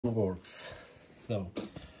works. So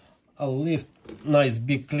I'll leave nice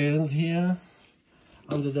big clearance here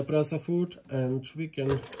under the presser foot, and we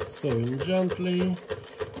can sew in gently.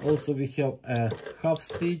 Also we have a half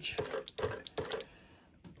stitch.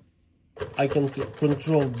 I can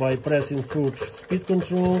control by pressing foot speed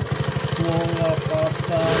control, slower,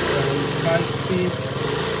 faster, and high speed.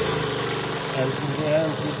 And in the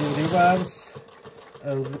end we do reverse,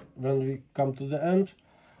 and when we come to the end,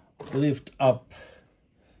 lift up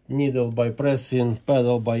needle by pressing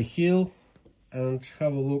pedal by heel, and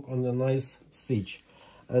have a look on the nice stitch.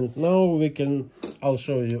 And now I'll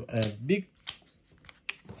show you a big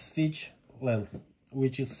stitch length,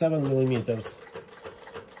 which is 7 millimeters.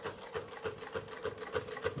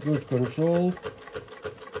 Good control.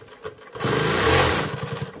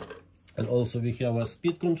 And also we have a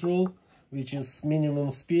speed control, which is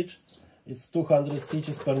minimum speed. It's 200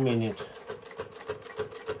 stitches per minute.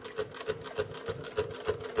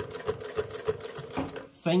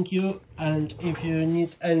 Thank you, and if you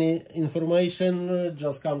need any information,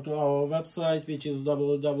 just come to our website, which is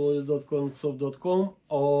www.consoft.com,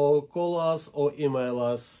 or call us or email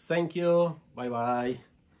us. Thank you. Bye bye.